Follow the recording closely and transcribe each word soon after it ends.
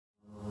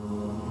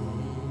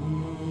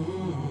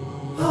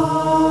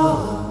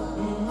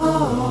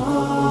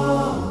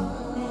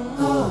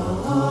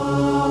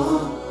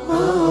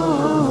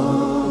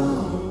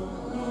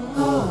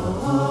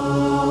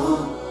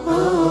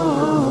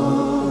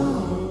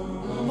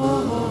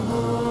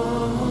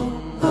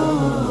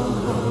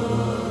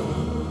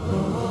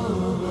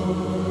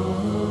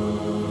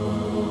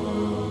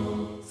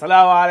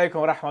Assalamu alaikum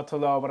wa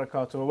rahmatullahi wa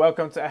barakatuh.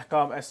 Welcome to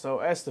Akham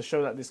SOS, the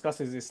show that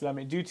discusses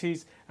Islamic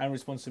duties and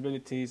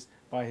responsibilities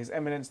by His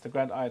Eminence, the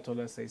Grand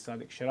Ayatollah Sayyid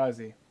Sadiq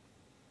Shirazi.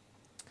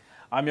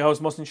 I'm your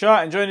host, Mohsin Shah,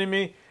 and joining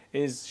me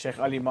is Sheikh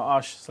Ali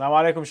Ma'ash.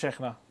 Assalamu alaikum,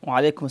 Sheikhna. Wa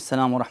alaikum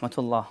assalam wa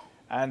rahmatullah.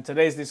 And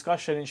today's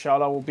discussion,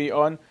 inshallah, will be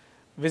on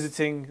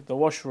visiting the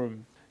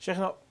washroom.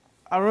 Sheikhna,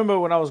 I remember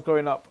when I was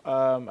growing up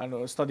and I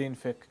was studying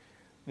fiqh,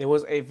 there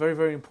was a very,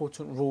 very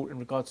important rule in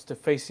regards to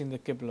facing the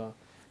Qibla.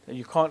 That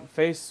you can't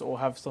face or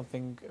have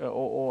something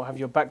or have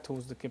your back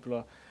towards the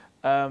Qibla.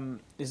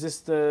 Is this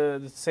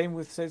the same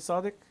with Sayyid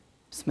Sadiq?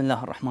 Bismillah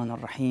ar-Rahman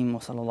ar-Rahim wa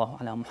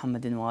sallallahu ala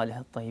Muhammadin wa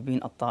alihi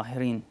at-tayyibin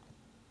at-tahirin.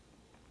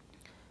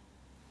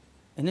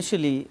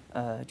 Initially,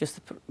 just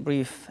a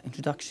brief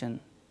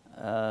introduction.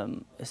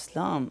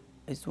 Islam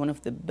is one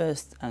of the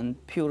best and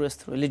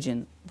purest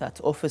religion that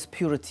offers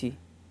purity,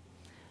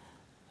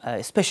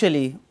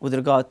 especially with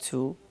regard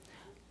to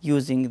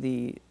using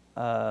the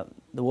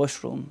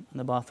washroom and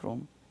the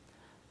bathroom.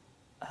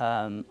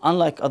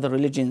 Unlike other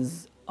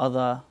religions,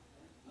 other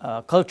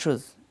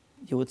cultures,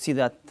 you would see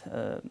that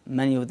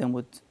many of them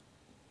would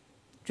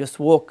just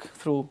walk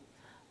through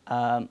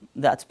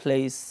that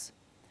place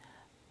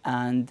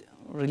and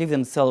relieve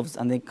themselves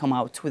and they come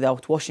out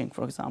without washing,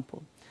 for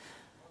example.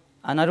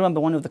 And I remember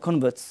one of the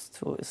converts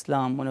to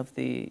Islam, one of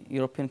the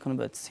European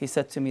converts, he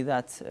said to me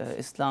that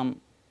Islam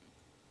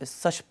is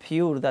such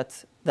pure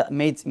that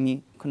made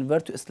me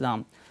convert to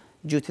Islam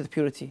due to the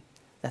purity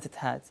that it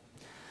had.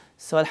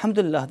 So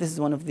alhamdulillah, this is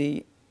one of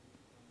the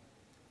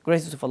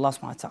graces of Allah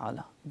subhanahu wa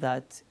ta'ala,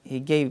 that He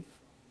gave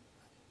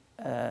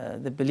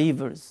the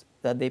believers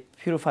that they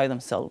purify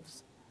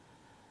themselves,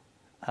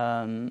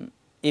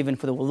 even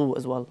for the wudu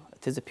as well.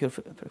 It is a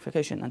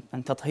purification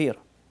and Tahir.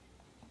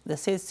 The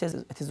Sayyid says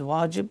it is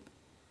wajib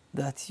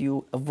that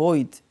you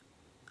avoid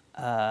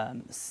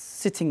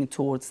sitting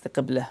towards the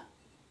Qibla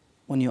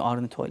when you are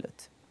in the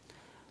toilet,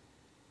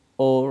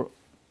 or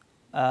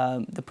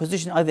the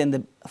position either in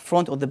the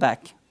front or the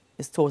back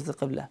is towards the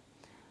Qibla.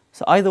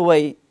 So either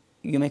way,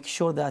 you make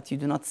sure that you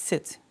do not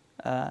sit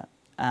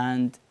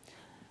and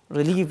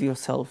relieve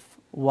yourself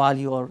while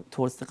you are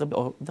towards the Qibla,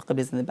 or the Qibla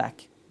is in the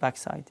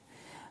backside.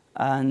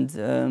 And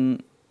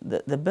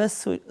the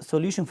best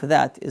solution for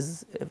that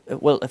is,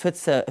 if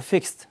it's a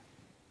fixed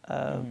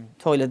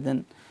toilet,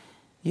 then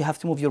you have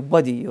to move your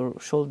body, your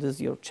shoulders,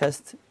 your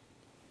chest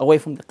away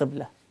from the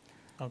Qibla.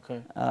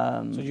 Okay.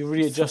 So you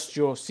readjust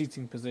your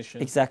seating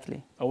position.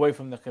 Exactly. Away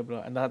from the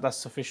Qibla, and that's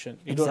sufficient.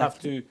 You Exactly. don't have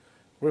to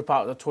rip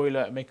out the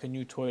toilet and make a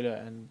new toilet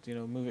and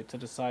move it to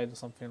the side or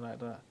something like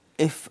that.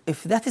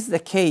 If that is the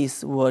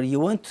case where you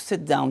want to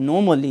sit down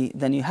normally,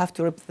 then you have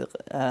to rip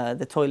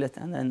the toilet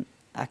and then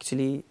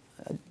actually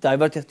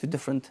divert it to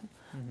different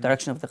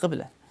direction of the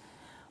Qibla.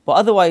 But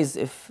otherwise,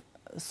 if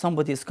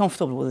somebody is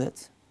comfortable with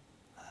it,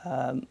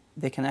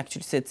 they can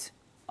actually sit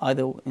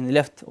either in the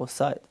left or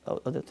side, or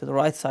to the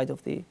right side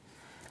of the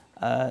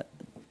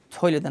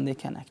toilet, and they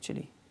can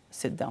actually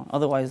sit down.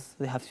 Otherwise,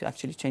 they have to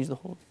actually change the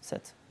whole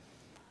set.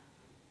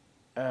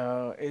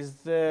 Is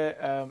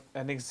there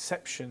an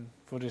exception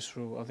for this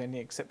rule? Are there any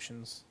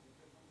exceptions?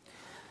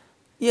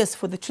 Yes,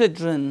 for the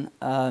children,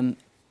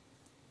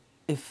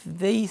 if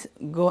they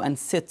go and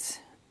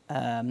sit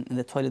in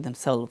the toilet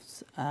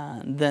themselves,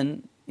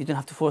 then you don't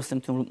have to force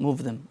them to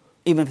move them,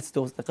 even if it's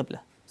towards the Qibla.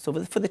 So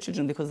for the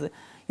children, because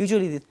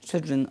usually the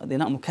children, they're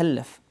not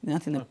mukallaf, they're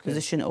not in a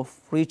position of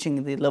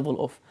reaching the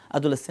level of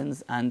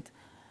adolescence, and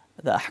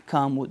the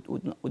ahkam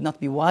would not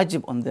be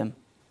wajib on them.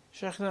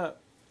 Sheikhna,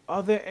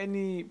 are there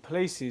any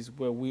places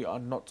where we are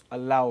not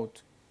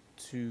allowed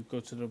to go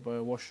to the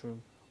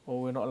washroom,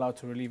 or we're not allowed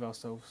to relieve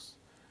ourselves?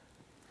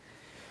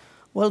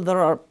 Well, there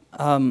are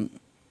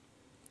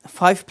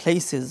 5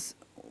 places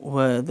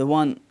where the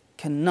one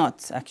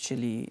cannot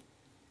actually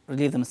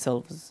relieve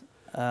themselves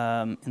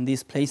in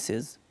these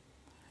places.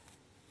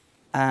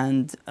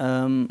 And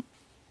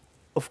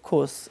of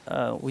course,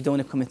 we don't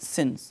want to commit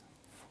sins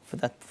for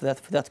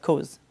that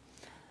cause,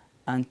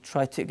 and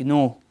try to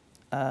ignore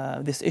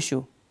this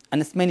issue. And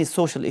it's mainly a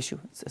social issue.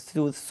 It's to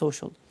do with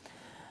social.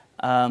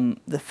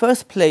 The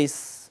first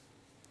place,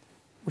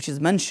 which is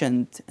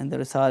mentioned in the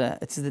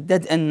Risala, it is the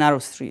dead-end narrow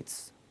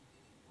streets,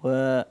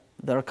 where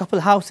there are a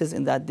couple houses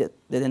in that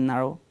dead-end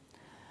narrow,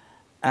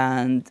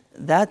 and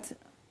that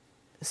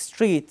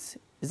street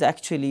is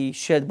actually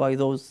shared by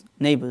those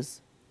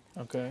neighbors.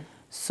 Okay.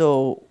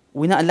 So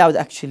we're not allowed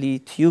actually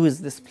to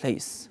use this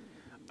place.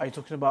 Are you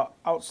talking about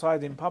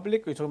outside in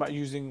public, or are you talking about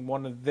using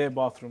one of their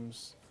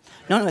bathrooms?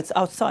 No, it's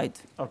outside.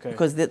 Okay.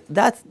 Because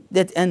that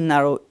dead-end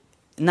narrow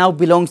now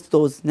belongs to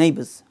those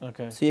neighbors.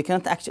 Okay. So you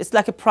cannot actually, it's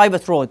like a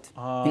private road,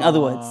 in other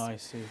words. I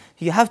see.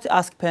 You have to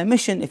ask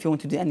permission if you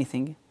want to do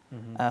anything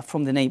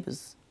from the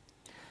neighbors.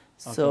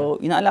 So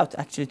you're not allowed to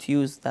actually to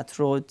use that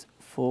road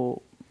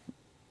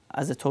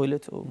as a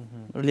toilet or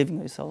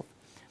relieving yourself,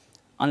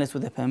 unless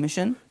with their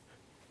permission.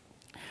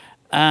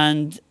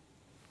 And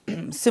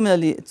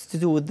similarly, it's to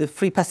do with the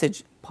free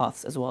passage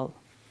paths as well.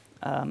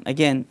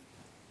 Again,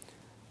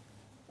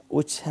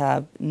 which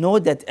have no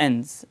dead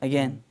ends.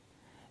 Again,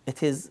 it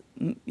is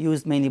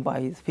used mainly by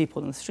the people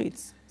in the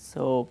streets.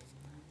 So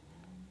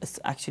it's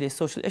actually a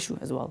social issue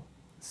as well.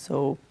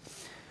 So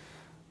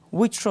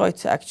we try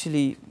to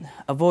actually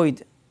avoid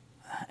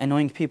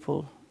annoying people,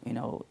 you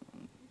know,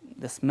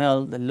 the smell,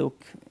 the look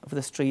of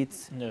the streets.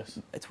 Yes.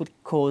 It would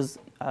cause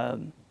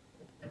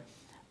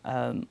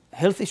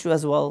health issue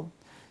as well.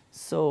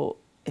 So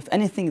if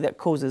anything that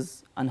causes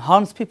and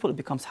harms people, it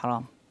becomes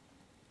haram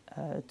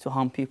to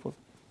harm people.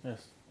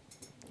 Yes.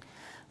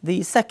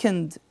 The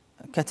second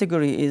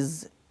category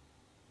is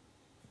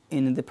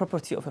in the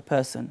property of a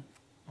person,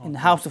 in the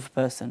house of a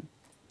person,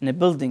 in a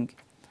building,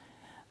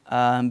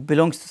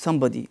 belongs to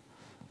somebody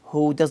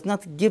who does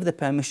not give the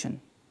permission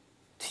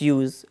to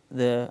use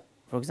the,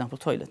 for example,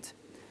 toilet.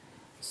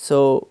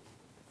 So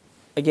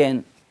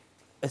again,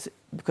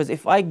 because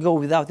if I go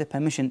without the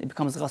permission, it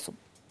becomes ghasb.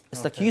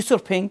 It's like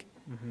usurping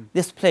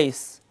this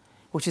place,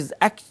 which is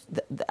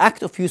the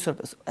act of usurp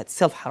is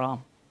itself haram.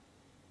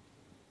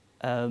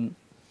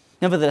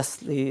 Nevertheless,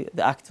 the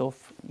act of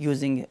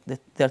using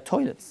their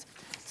toilets.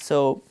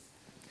 So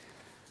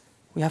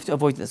we have to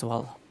avoid it as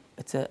well.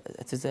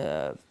 It is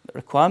a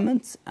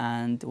requirement,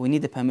 and we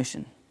need the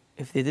permission.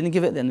 If they didn't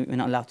give it, then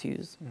we're not allowed to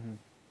use.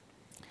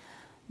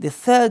 The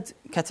third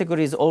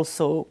category is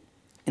also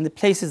in the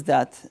places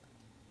that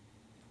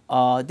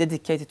are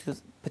dedicated to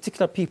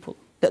particular people.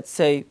 Let's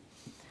say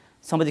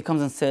somebody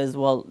comes and says,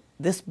 well,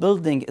 this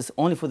building is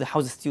only for the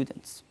house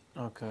students.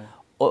 Okay.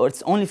 Or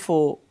it's only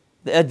for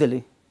the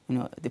elderly, you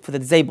know, for the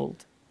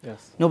disabled.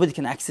 Yes. Nobody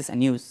can access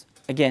and use.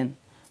 Again,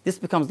 this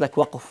becomes like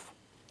waqf.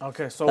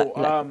 Okay, so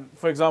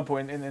for example,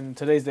 in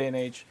today's day and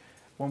age,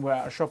 when we're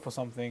at a shop or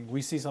something,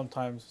 we see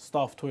sometimes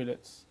staff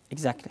toilets.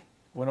 Exactly.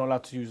 We're not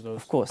allowed to use those.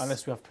 Of course.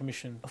 Unless we have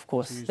permission. Of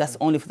course. To use That's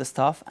them. only for the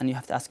staff, and you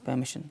have to ask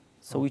permission.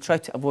 So we try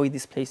to avoid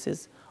these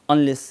places,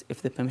 unless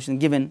if the permission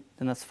is given,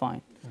 then that's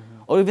fine.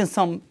 Or even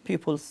some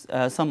people's,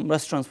 some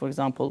restaurants, for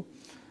example,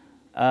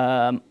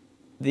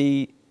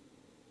 the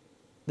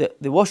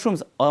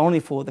washrooms are only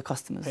for the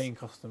customers. Paying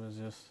customers,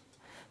 yes.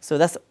 So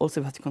that's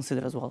also we have to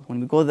consider as well. When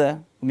we go there,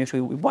 we make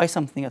sure we buy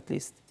something at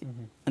least,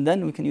 and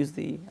then we can use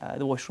the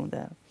washroom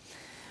there.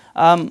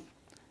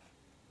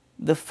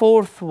 The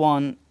fourth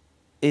one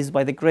is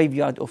by the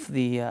graveyard of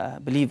the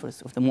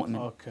believers, of the mu'min.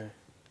 Okay.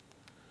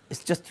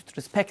 It's just to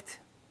respect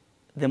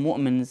the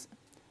mu'min's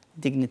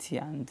dignity,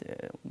 and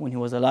when he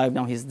was alive,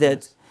 now he's dead.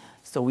 Yes.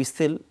 So we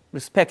still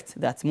respect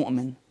that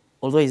mu'min,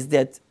 although he's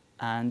dead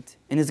and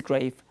in his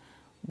grave,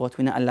 but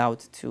we're not allowed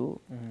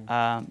to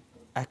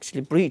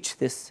actually breach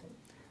this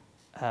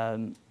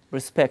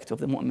respect of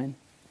the mu'min,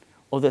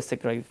 although it's a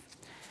grave.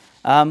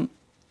 The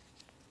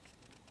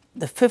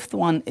fifth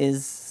one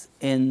is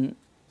in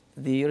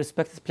the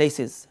respected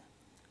places,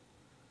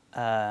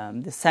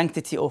 the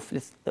sanctity of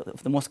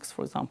the mosques,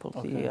 for example,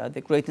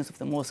 the greatness of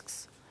the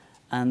mosques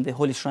and the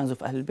holy shrines of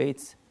Ahlul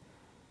Bayt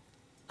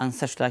and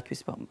such like, we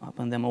speak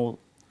upon them all.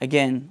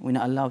 Again, we're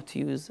not allowed to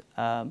use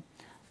the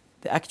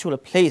actual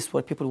place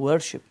where people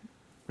worship,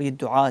 read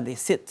dua, they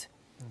sit,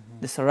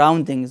 the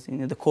surroundings, you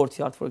know, the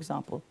courtyard, for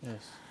example.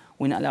 Yes.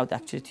 We're not allowed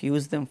actually to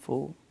use them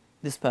for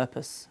this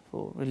purpose,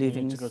 for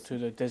relieving. To go to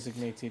the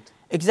designated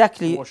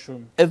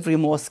washroom. Every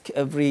mosque,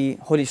 every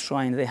holy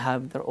shrine, they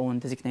have their own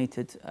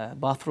designated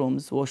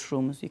bathrooms,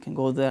 washrooms. You can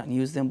go there and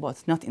use them,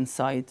 but not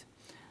inside.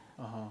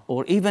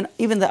 Or even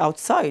the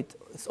outside.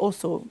 It's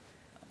also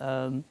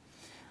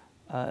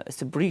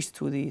it's a breach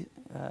to the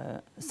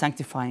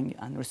sanctifying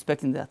and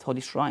respecting that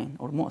holy shrine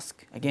or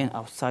mosque. Again,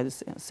 outside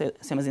is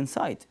same as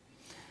inside.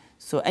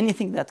 So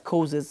anything that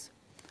causes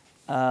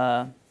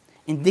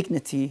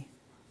indignity,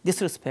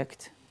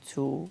 disrespect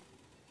to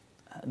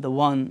the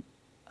one,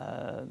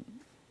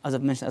 as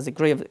I've mentioned, as a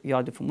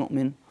graveyard of a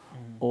mu'min,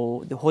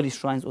 or the holy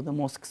shrines or the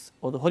mosques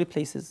or the holy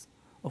places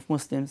of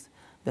Muslims,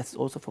 that's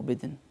also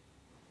forbidden.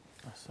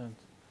 Excellent.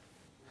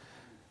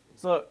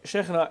 So,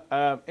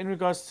 Shaykhna, in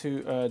regards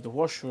to the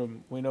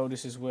washroom, we know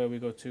this is where we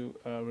go to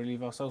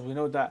relieve ourselves. We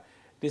know that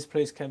this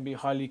place can be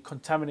highly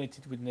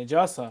contaminated with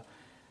najasa.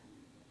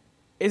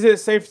 Is it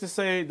safe to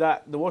say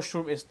that the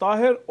washroom is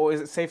tahir, or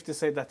is it safe to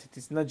say that it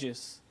is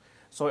najis?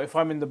 So if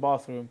I'm in the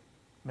bathroom,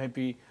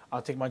 maybe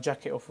I'll take my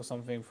jacket off or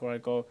something before I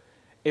go.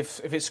 If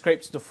it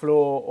scrapes the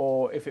floor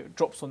or if it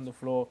drops on the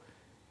floor,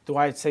 do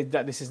I say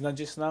that this is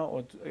najis now,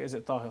 or is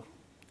it tahir?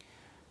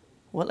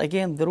 Well,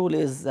 again, the rule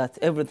is that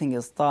everything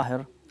is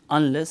tahir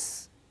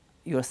unless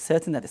you're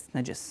certain that it's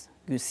najis.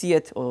 You see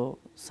it or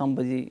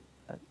somebody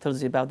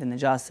tells you about the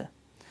najasa.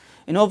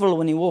 In overall,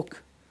 when you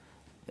walk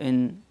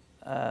in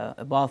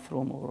a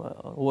bathroom or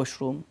a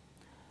washroom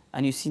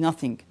and you see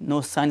nothing,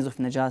 no signs of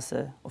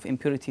najasa, of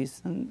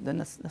impurities, then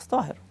that's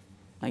tahir.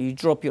 Now you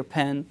drop your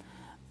pen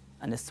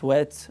and it's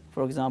wet,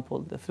 for example,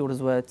 the floor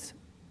is wet,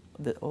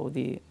 or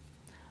the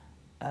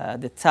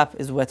tap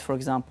is wet, for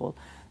example.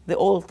 They're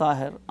all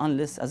tahir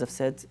unless, as I've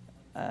said,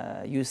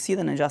 you see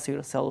the najasa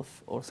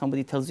yourself or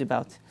somebody tells you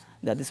about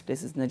that this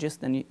place is najis,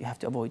 then you have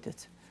to avoid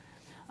it.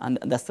 And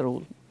that's the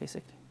rule,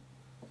 basically.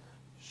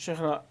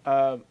 Shaykhna,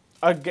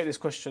 I get this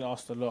question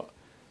asked a lot.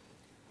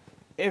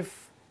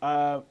 If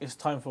it's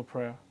time for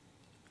prayer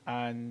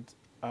and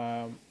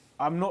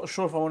I'm not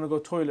sure if I want to go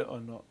toilet or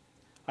not.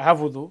 I have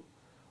wudu,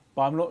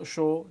 but I'm not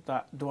sure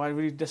that do I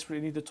really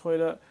desperately need the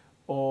toilet,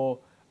 or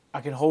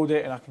I can hold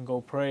it and I can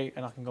go pray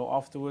and I can go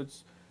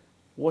afterwards.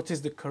 What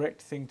is the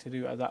correct thing to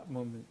do at that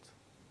moment?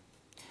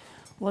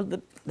 Well,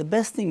 the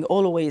best thing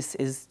always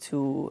is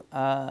to,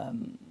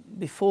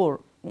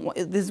 before,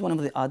 this is one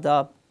of the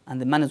adab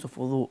and the manners of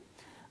wudu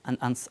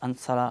and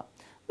salah.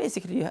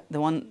 Basically,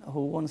 the one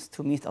who wants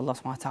to meet Allah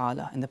subhanahu wa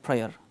ta'ala in the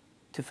prayer,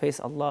 to face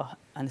Allah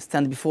and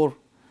stand before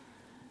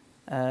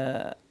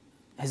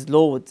his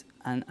Lord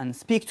and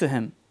speak to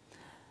him,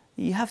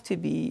 you have to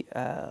be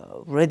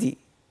ready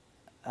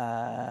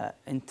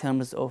in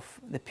terms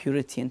of the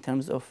purity, in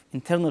terms of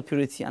internal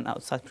purity and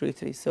outside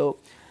purity. So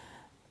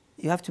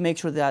you have to make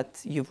sure that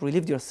you've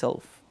relieved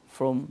yourself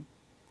from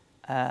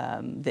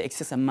the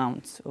excess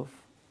amounts of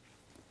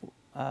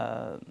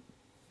the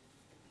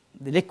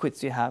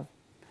liquids you have,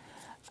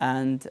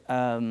 and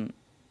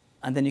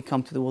then you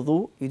come to the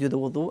wudu, you do the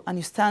wudu, and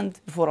you stand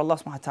before Allah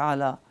subhanahu wa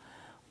ta'ala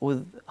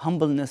with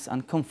humbleness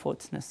and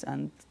comfortness,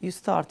 and you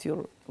start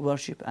your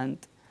worship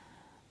and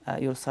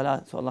your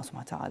salah to Allah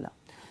subhanahu wa ta'ala.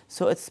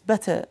 So it's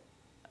better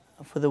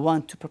for the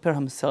one to prepare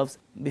himself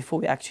before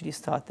we actually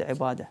start the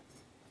ibadah.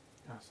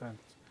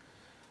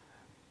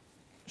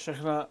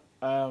 Shaykhna,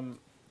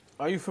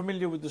 are you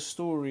familiar with the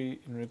story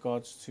in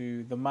regards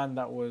to the man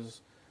that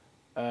was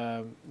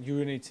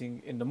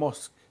urinating in the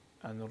mosque,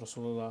 and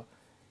Rasulullah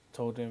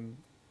told him,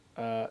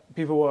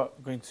 people were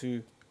going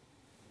to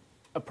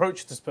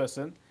approach this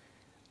person,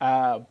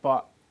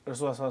 but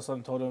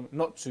Rasulullah told him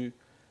not to,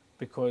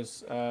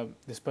 because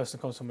this person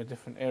comes from a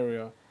different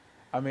area.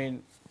 I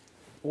mean,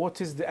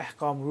 what is the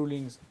ahkam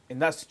rulings in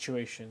that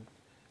situation?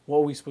 What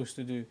are we supposed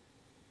to do?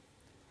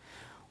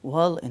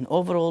 Well, in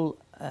overall,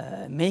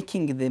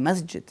 making the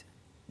masjid,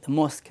 the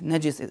mosque,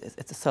 najis, it's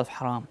itself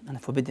haram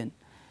and forbidden.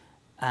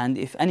 And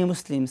if any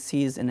Muslim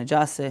sees a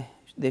najasah,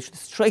 they should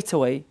straight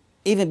away,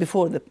 even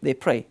before they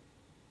pray,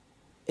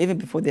 even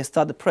before they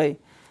start the pray,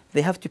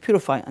 they have to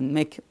purify and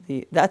make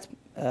that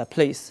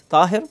place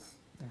tahir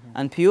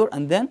and pure,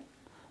 and then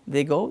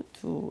they go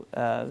to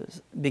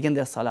begin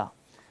their salah.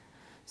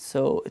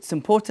 So it's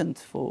important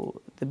for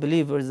the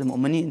believers, the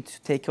mu'mineen,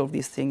 to take care of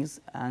these things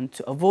and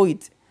to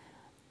avoid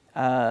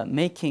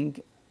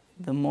making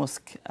the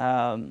mosque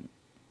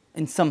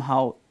in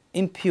somehow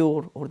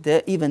impure or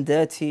even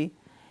dirty,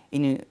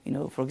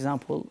 for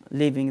example,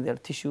 leaving their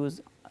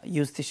tissues,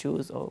 used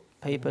tissues or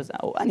papers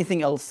or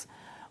anything else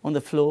on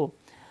the floor,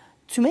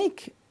 to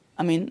make,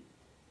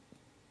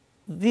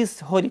 these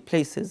holy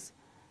places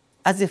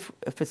as if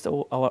it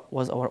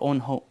was our own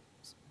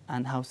homes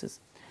and houses.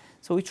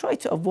 So we try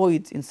to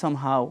avoid in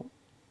somehow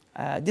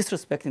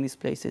disrespecting these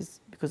places,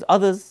 because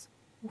others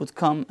would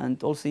come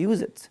and also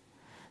use it.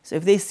 So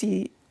if they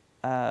see,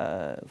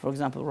 for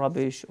example,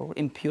 rubbish or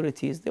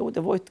impurities, they would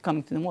avoid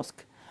coming to the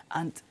mosque.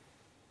 And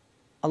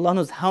Allah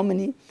knows how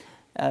many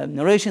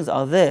narrations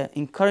are there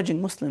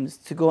encouraging Muslims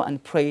to go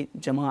and pray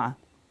jama'ah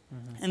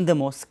in the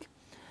mosque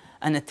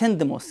and attend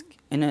the mosque.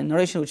 In a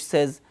narration which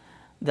says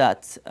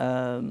that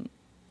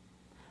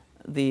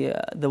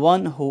the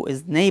one who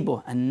is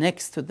neighbor and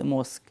next to the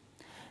mosque,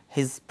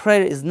 his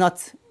prayer is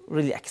not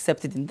really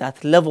accepted in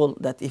that level,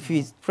 that if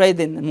he prayed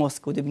in the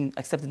mosque would have been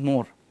accepted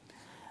more,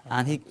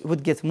 and he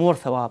would get more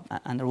thawab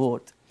and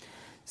reward.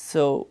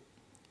 So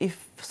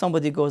if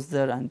somebody goes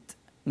there and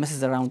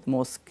messes around the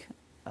mosque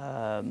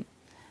and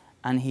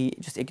he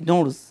just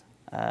ignores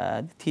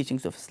the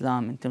teachings of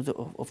Islam in terms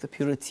of the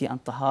purity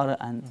and tahara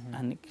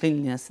and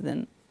cleanliness,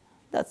 then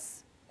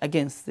that's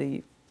against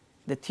the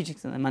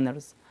teachings and the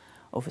manners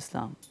of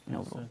Islam.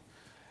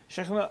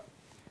 Shaykhna,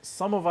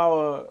 some of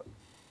our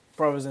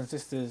brothers and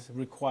sisters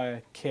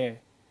require care.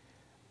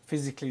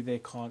 Physically, they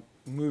can't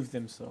move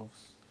themselves.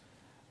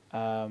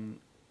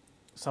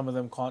 Some of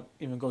them can't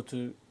even go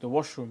to the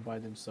washroom by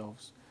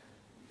themselves.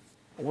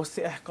 What's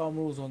the ahkam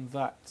rules on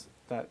that?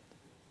 That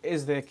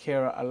is their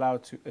carer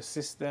allowed to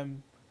assist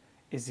them?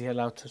 Is he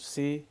allowed to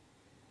see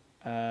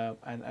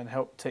and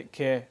help take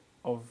care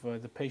of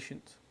the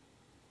patient?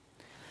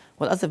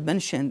 Well, as I've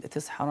mentioned, it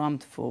is haram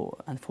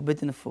and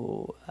forbidden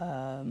for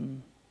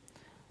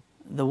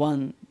the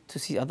one to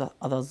see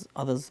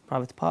others'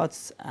 private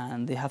parts,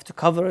 and they have to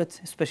cover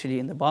it, especially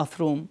in the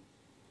bathroom,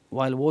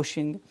 while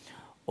washing,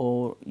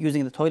 or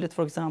using the toilet,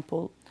 for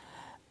example.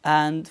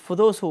 And for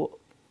those who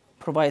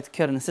provide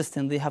care and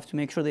assistance, they have to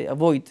make sure they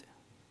avoid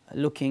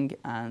looking,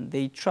 and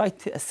they try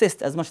to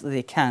assist as much as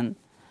they can,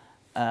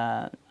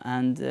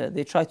 and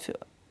they try to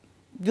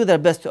do their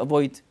best to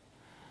avoid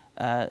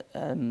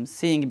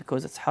seeing,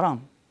 because it's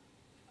haram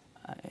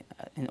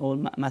in all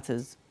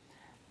matters.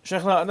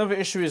 Shaykhna, another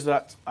issue is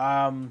that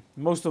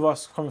most of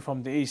us coming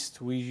from the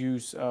east, we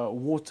use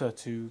water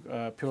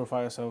to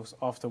purify ourselves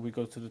after we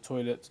go to the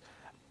toilet.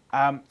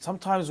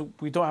 Sometimes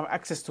we don't have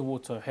access to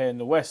water here in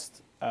the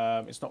west.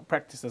 It's not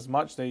practiced as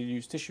much. They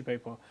use tissue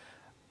paper.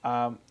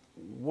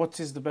 What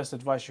is the best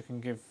advice you can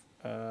give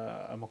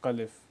a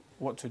mukallif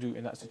what to do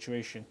in that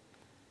situation?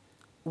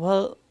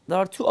 Well, there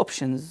are two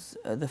options.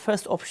 The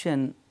first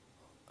option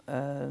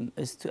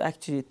is to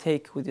actually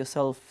take with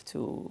yourself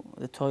to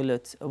the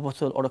toilet a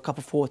bottle or a cup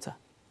of water.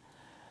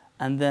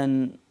 And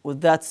then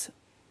with that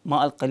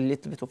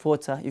little bit of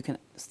water, you can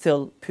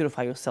still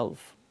purify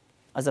yourself.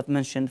 As I've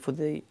mentioned, for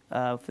the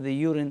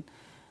urine,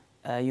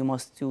 you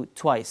must do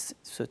twice,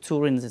 so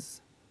 2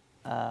 rinses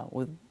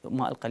with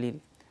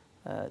little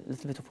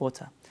bit of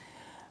water.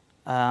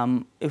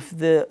 If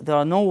there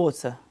are no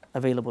water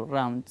available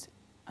around,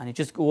 and you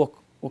just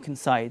walk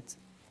inside,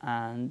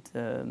 and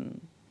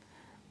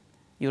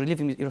you're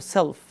relieving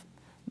yourself,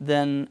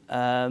 then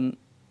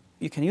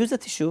you can use a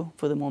tissue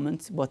for the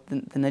moment, but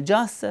the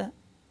najasa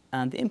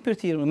and the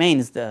impurity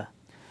remains there.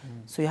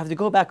 So you have to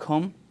go back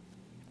home,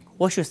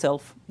 wash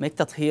yourself, make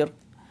tahir,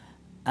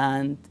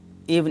 and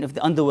even if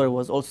the underwear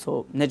was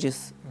also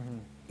najis,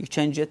 you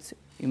change it,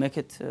 you make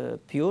it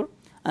pure,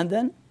 and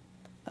then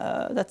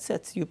that's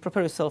it. You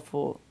prepare yourself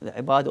for the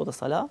ibadah or the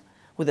salah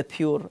with a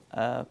pure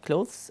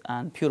clothes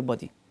and pure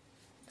body.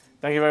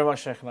 Thank you very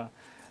much, Sheikhna.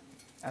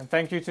 And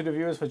thank you to the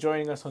viewers for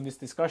joining us on this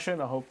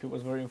discussion. I hope it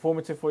was very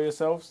informative for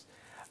yourselves.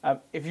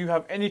 If you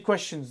have any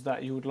questions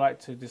that you would like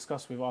to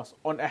discuss with us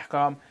on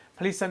Ahkam,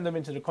 please send them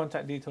into the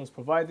contact details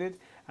provided,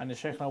 and the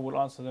Sheikhna will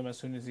answer them as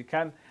soon as he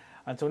can.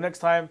 Until next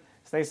time,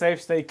 stay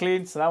safe, stay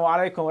clean. Assalamu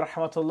alaikum wa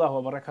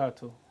rahmatullahi wa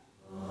barakatuh.